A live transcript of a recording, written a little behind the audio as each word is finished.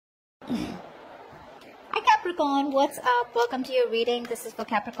Hi Capricorn, what's up? Welcome to your reading. This is for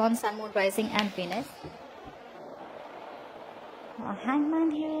Capricorn, Sun, Moon, Rising and Venus. A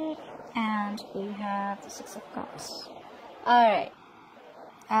Hangman here, and we have the Six of Cups. Alright,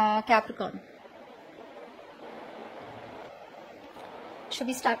 Capricorn. Should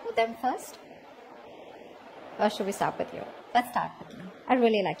we start with them first? Or should we start with you? Let's start with you. I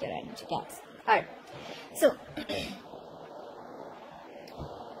really like your energy, guys. Alright, so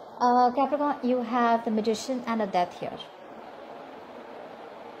Capricorn, you have the Magician and a Death here.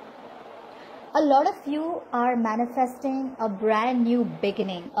 A lot of you are manifesting a brand new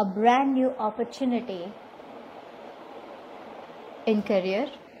beginning, a brand new opportunity in career,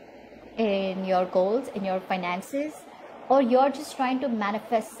 in your goals, in your finances, or you're just trying to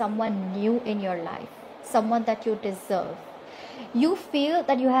manifest someone new in your life, someone that you deserve. You feel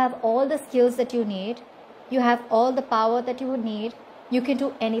that you have all the skills that you need, you have all the power that you need. You can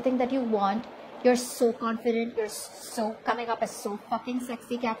do anything that you want. You're so confident. You're so coming up as so fucking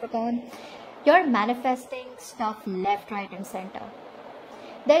sexy, Capricorn. You're manifesting stuff left, right, and center.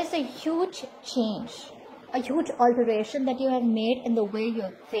 There is a huge change, a huge alteration that you have made in the way you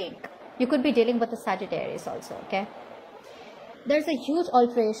think. You could be dealing with the Sagittarius also, okay? There's a huge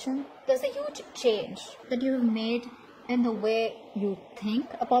alteration. There's a huge change that you have made in the way you think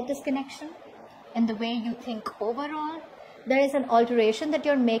about this connection, in the way you think overall. There is an alteration that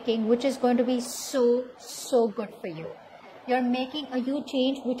you're making which is going to be so good for you. You're making a huge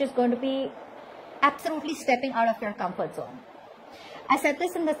change which is going to be absolutely stepping out of your comfort zone. I said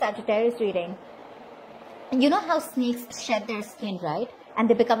this in the Sagittarius reading. You know how snakes shed their skin, right? And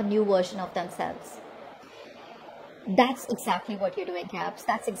they become a new version of themselves. That's exactly what you're doing, Caps.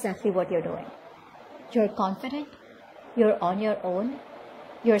 That's exactly what you're doing. You're confident. You're on your own.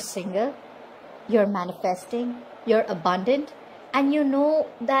 You're single. You're manifesting. You're abundant, and you know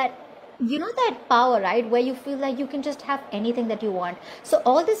that power, right, where you feel like you can just have anything that you want. So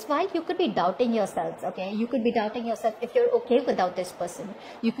all this while you could be doubting yourselves, okay? You could be doubting yourself if you're okay without this person.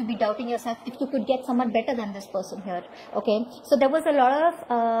 You could be doubting yourself if you could get someone better than this person here, okay? So there was a lot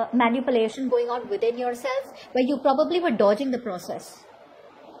of manipulation going on within yourselves where you probably were dodging the process.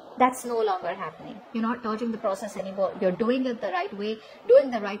 That's no longer happening. You're not dodging the process anymore. You're doing it the right way, doing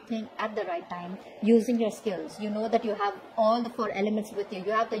the right thing at the right time, using your skills. You know that you have all the four elements with you.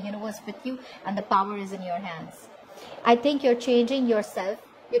 You have the universe with you, and the power is in your hands. I think you're changing yourself.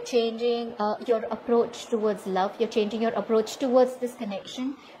 You're changing your approach towards love. You're changing your approach towards this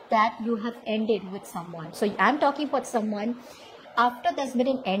connection that you have ended with someone. So I'm talking about someone. After there's been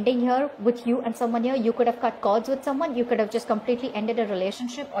an ending here with you and someone here, you could have cut cords with someone, you could have just completely ended a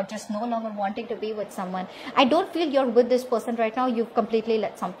relationship, or just no longer wanting to be with someone. I don't feel you're with this person right now. You've completely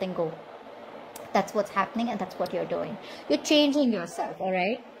let something go. That's what's happening, and that's what you're doing. You're changing yourself, all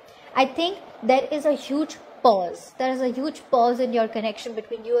right? I think there is a huge pause. There is a huge pause in your connection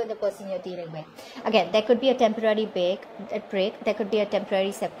between you and the person you're dealing with. Again, there could be a temporary break. There could be a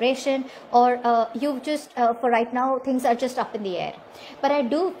temporary separation, or you've just, for right now, things are just up in the air. But I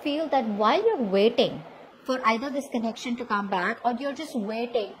do feel that while you're waiting for either this connection to come back, or you're just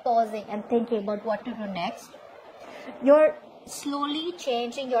waiting, pausing and thinking about what to do next, you're slowly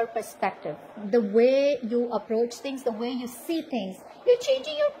changing your perspective. The way you approach things, the way you see things, you're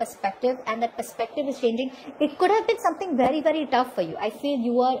changing your perspective, and that perspective is changing. It could have been something very tough for you. I feel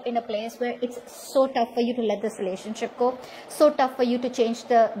you are in a place where it's so tough for you to let this relationship go, so tough for you to change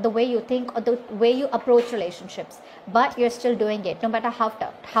the way you think or the way you approach relationships, but you're still doing it no matter how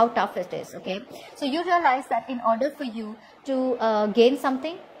tough it is, okay? So you realize that in order for you to gain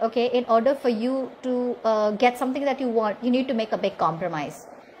something, okay, in order for you to get something that you want, you need to make a big compromise.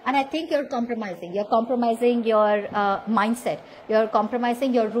 And I think you're compromising. You're compromising your mindset. You're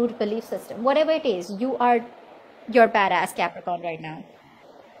compromising your root belief system. Whatever it is, you're badass, Capricorn, right now.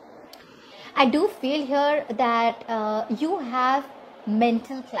 I do feel here that you have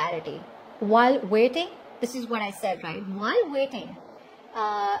mental clarity. While waiting, this is what I said, right? While waiting,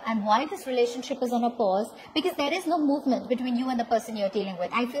 and why this relationship is on a pause, because there is no movement between you and the person you're dealing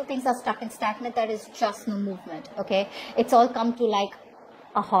with. I feel things are stuck and stagnant. There is just no movement, okay? It's all come to like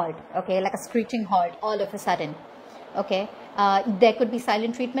a halt, okay, like a screeching halt all of a sudden, okay? There could be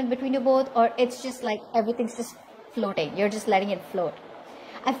silent treatment between you both, or it's just like everything's just floating. You're just letting it float.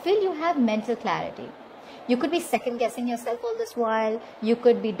 I feel you have mental clarity. You could be second guessing yourself all this while. You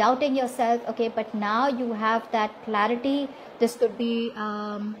could be doubting yourself, okay, but now you have that clarity. This could be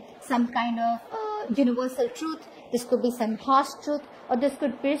some kind of universal truth this could be some harsh truth, or this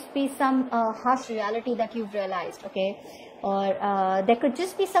could just be some harsh reality that you've realized, okay? Or there could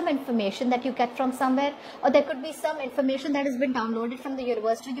just be some information that you get from somewhere, or there could be some information that has been downloaded from the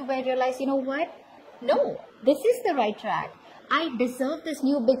universe to you where you realize, you know what? No, this is the right track. I deserve this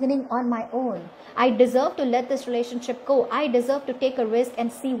new beginning on my own. I deserve to let this relationship go. I deserve to take a risk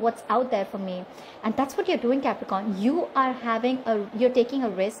and see what's out there for me. And that's what you're doing, Capricorn. You're taking a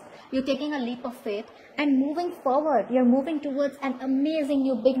risk. You're taking a leap of faith and moving forward. You're moving towards an amazing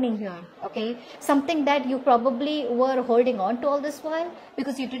new beginning here. Okay. Something that you probably were holding on to all this while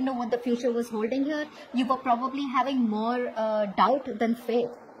because you didn't know what the future was holding here. You were probably having more doubt than faith.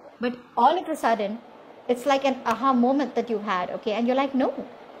 But all of a sudden, it's like an aha moment that you had, okay? And you're like, no,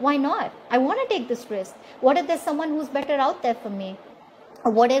 why not? I want to take this risk. What if there's someone who's better out there for me?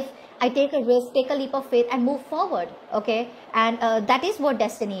 Or what if I take a risk, take a leap of faith and move forward, okay? And that is what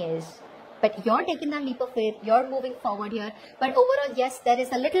destiny is. But you're taking that leap of faith, you're moving forward here. But overall, yes, there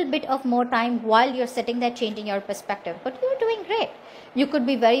is a little bit of more time while you're sitting there changing your perspective. But you're doing great. You could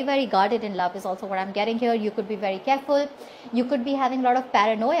be very, very guarded in love is also what I'm getting here. You could be very careful. You could be having a lot of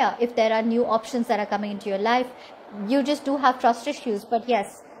paranoia if there are new options that are coming into your life. You just do have trust issues. But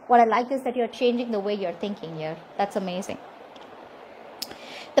yes, what I like is that you're changing the way you're thinking here. That's amazing.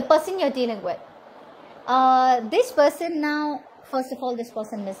 The person you're dealing with. This person now, first of all, this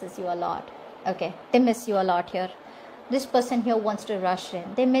person misses you a lot. Okay, they miss you a lot here. This person here wants to rush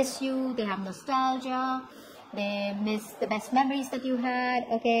in. They miss you. They have nostalgia. They miss the best memories that you had.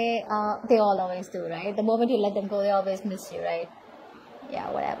 Okay, they all always do, right? The moment you let them go, they always miss you, right? Yeah,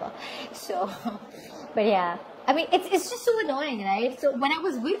 whatever. So, but yeah, I mean, it's just so annoying, right? So when I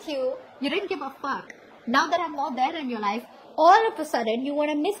was with you, you didn't give a fuck. Now that I'm not there in your life, all of a sudden you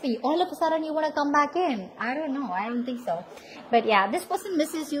want to miss me. All of a sudden you want to come back in. I don't know. I don't think so. But yeah, this person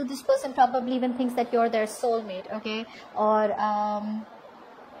misses you. This person probably even thinks that you're their soulmate, okay? Or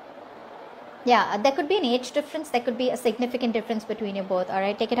yeah, there could be an age difference. There could be a significant difference between you both. All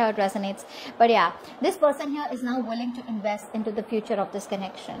right, take it how it resonates. But yeah, this person here is now willing to invest into the future of this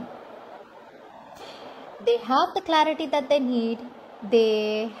connection. They have the clarity that they need.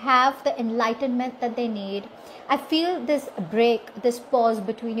 They have the enlightenment that they need. I feel this break, this pause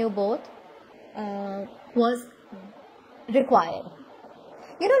between you both was required.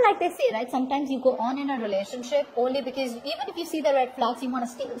 You know, like they say, right? Sometimes you go on in a relationship only because even if you see the red flags, you want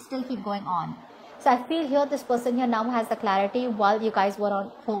to still keep going on. So I feel here this person here now has the clarity while you guys were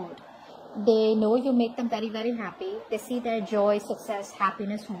on hold. They know you make them very, very happy. They see their joy, success,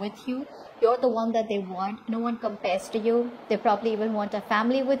 happiness with you. You're the one that they want. No one compares to you. They probably even want a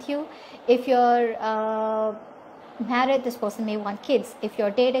family with you. If you're married, this person may want kids. If you're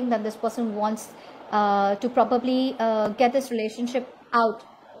dating, then this person wants to probably get this relationship out,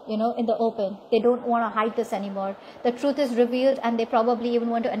 you know, in the open. They don't want to hide this anymore. The truth is revealed, and they probably even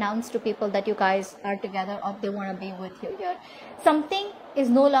want to announce to people that you guys are together or they want to be with you here. Something is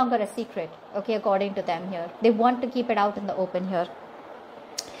no longer a secret, okay, according to them here. They want to keep it out in the open here.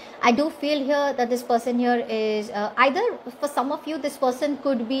 I do feel here that this person here is either for some of you, this person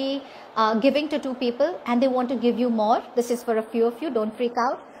could be giving to two people and they want to give you more. This is for a few of you. Don't freak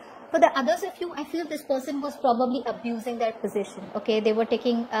out. For the others of you, I feel this person was probably abusing their position. Okay, they were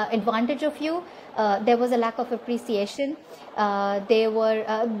taking advantage of you. There was a lack of appreciation. They were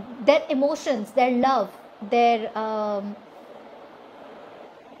their emotions, their love,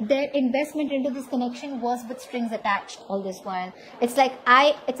 their investment into this connection was with strings attached all this while. It's like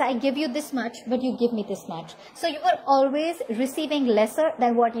I give you this much, but you give me this much. So you were always receiving lesser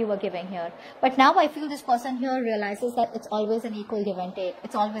than what you were giving here. But now I feel this person here realizes that it's always an equal give and take.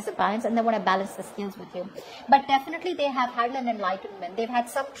 It's always a balance, and they want to balance the skills with you. But definitely they have had an enlightenment. They've had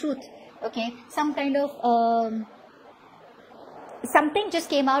some truth, okay? Some kind of something just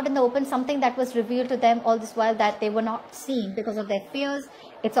came out in the open, something that was revealed to them all this while that they were not seeing because of their fears.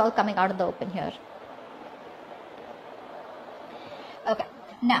 It's all coming out of the open here. Okay,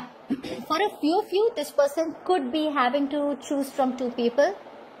 now for a few of you, this person could be having to choose from two people,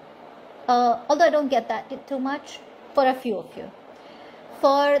 although I don't get that too much. For a few of you,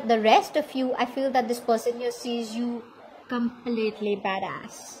 for the rest of you, I feel that this person here sees you completely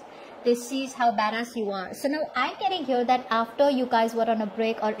badass. They sees how badass you are. So now I'm getting here that after you guys were on a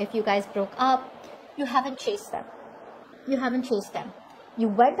break, or if you guys broke up, you haven't chased them. You haven't chased them. You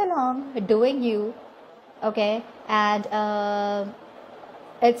went along doing you, okay? And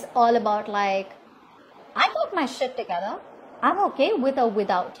it's all about like, I got my shit together. I'm okay with or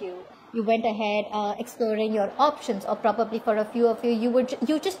without you. You went ahead exploring your options, or probably for a few of you,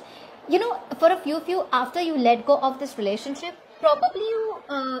 you just, you know, for a few of you, after you let go of this relationship, probably you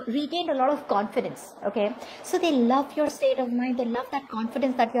regained a lot of confidence. Okay, so they love your state of mind, they love that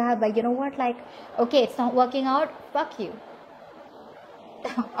confidence that you have, like, you know what, like, okay, it's not working out, fuck you.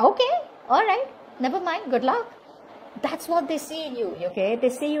 Okay, all right, never mind, good luck. That's what they see in you. Okay, they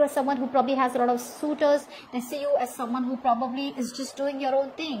see you as someone who probably has a lot of suitors. They see you as someone who probably is just doing your own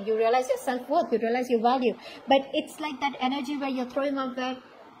thing. You realize your self-worth, you realize your value, but it's like that energy where you're throwing out there,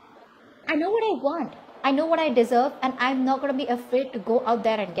 I know what I want, I know what I deserve, and I'm not going to be afraid to go out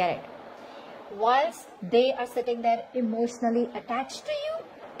there and get it. Whilst they are sitting there emotionally attached to you,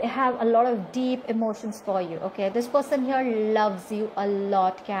 they have a lot of deep emotions for you. Okay, this person here loves you a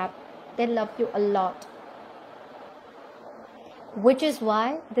lot, Cap. They love you a lot, which is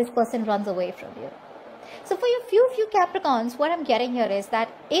why this person runs away from you. So for your few Capricorns, what I'm getting here is that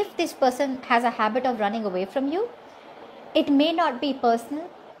if this person has a habit of running away from you, it may not be personal.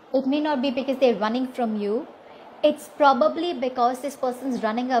 It may not be because they're running from you. It's probably because this person's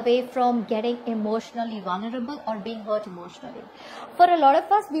running away from getting emotionally vulnerable or being hurt emotionally. For a lot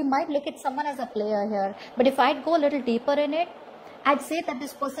of us, we might look at someone as a player here, but if I'd go a little deeper in it, I'd say that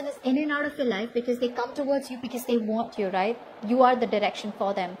this person is in and out of your life because they come towards you because they want you, right? You are the direction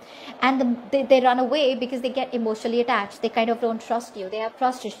for them. And they run away because they get emotionally attached. They kind of don't trust you. They have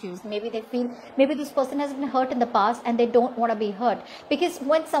trust issues. Maybe they feel, maybe this person has been hurt in the past and they don't want to be hurt. Because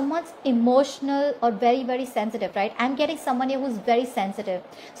when someone's emotional or very, very sensitive, right? I'm getting someone here who's very sensitive.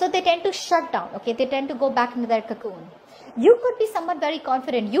 So they tend to shut down, okay? They tend to go back into their cocoon. You could be someone very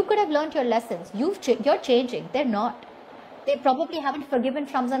confident. You could have learned your lessons. You're changing. They're not. They probably haven't forgiven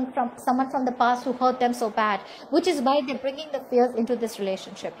someone from the past who hurt them so bad, which is why they're bringing the fears into this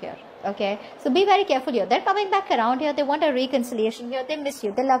relationship here. Okay, so be very careful here. They're coming back around here. They want a reconciliation here. They miss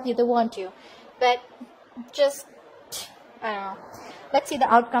you. They love you. They want you. But just, I don't know. Let's see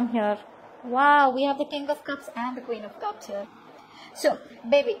the outcome here. Wow, we have the King of Cups and the Queen of Cups here. So,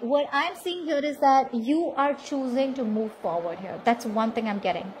 baby, what I'm seeing here is that you are choosing to move forward here. That's one thing I'm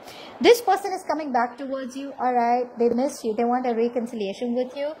getting. This person is coming back towards you, all right? They miss you. They want a reconciliation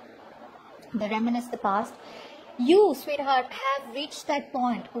with you. They reminisce the past. You, sweetheart, have reached that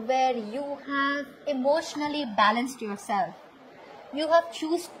point where you have emotionally balanced yourself. You have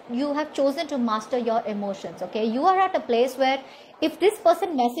chosen to master your emotions, okay? You are at a place where if this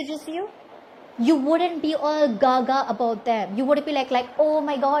person messages you, you wouldn't be all gaga about them. You wouldn't be like, oh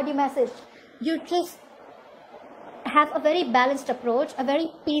my God, you messaged. You just have a very balanced approach, a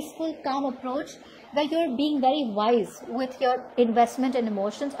very peaceful, calm approach, where you're being very wise with your investment in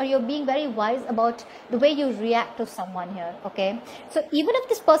emotions, or you're being very wise about the way you react to someone here, okay? So even if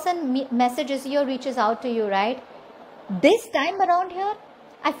this person messages you or reaches out to you, right? This time around here,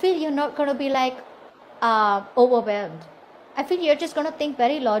 I feel you're not going to be like overwhelmed. I feel you're just going to think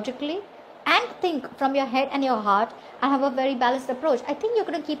very logically and think from your head and your heart and have a very balanced approach. I think you're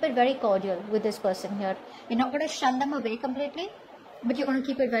going to keep it very cordial with this person here. You're not going to shun them away completely, but you're going to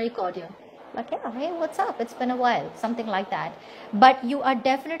keep it very cordial. Like, yeah, hey, what's up? It's been a while. Something like that. But you are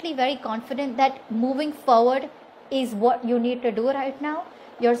definitely very confident that moving forward is what you need to do right now.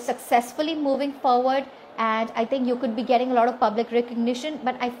 You're successfully moving forward. And I think you could be getting a lot of public recognition,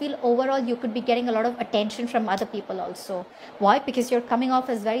 but I feel overall you could be getting a lot of attention from other people also. Why? Because you're coming off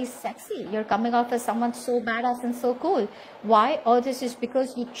as very sexy. You're coming off as someone so badass and so cool. Why? All this is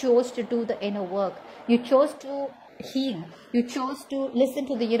because you chose to do the inner work. You chose to heal. You chose to listen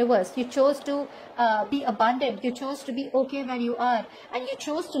to the universe. You chose to be abundant. You chose to be okay where you are. And you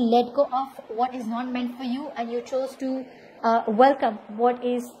chose to let go of what is not meant for you. And you chose to welcome what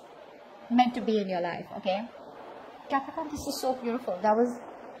is meant to be in your life. Okay, Capricorn, this is so beautiful. That was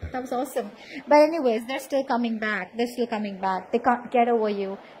awesome. But anyways, they're still coming back. They can't get over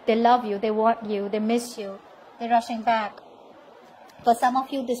you. They love you. They want you. They miss you. They're rushing back. For some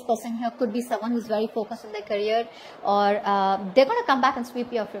of you, this person here could be someone who's very focused on their career, or they're going to come back and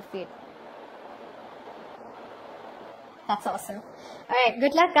sweep you off your feet. That's awesome. All right,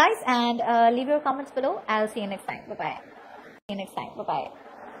 good luck, guys, and leave your comments below. I'll see you next time. Bye bye. See you next time. Bye bye.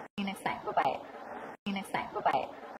 See you next time. Bye bye. See you next time. Bye bye.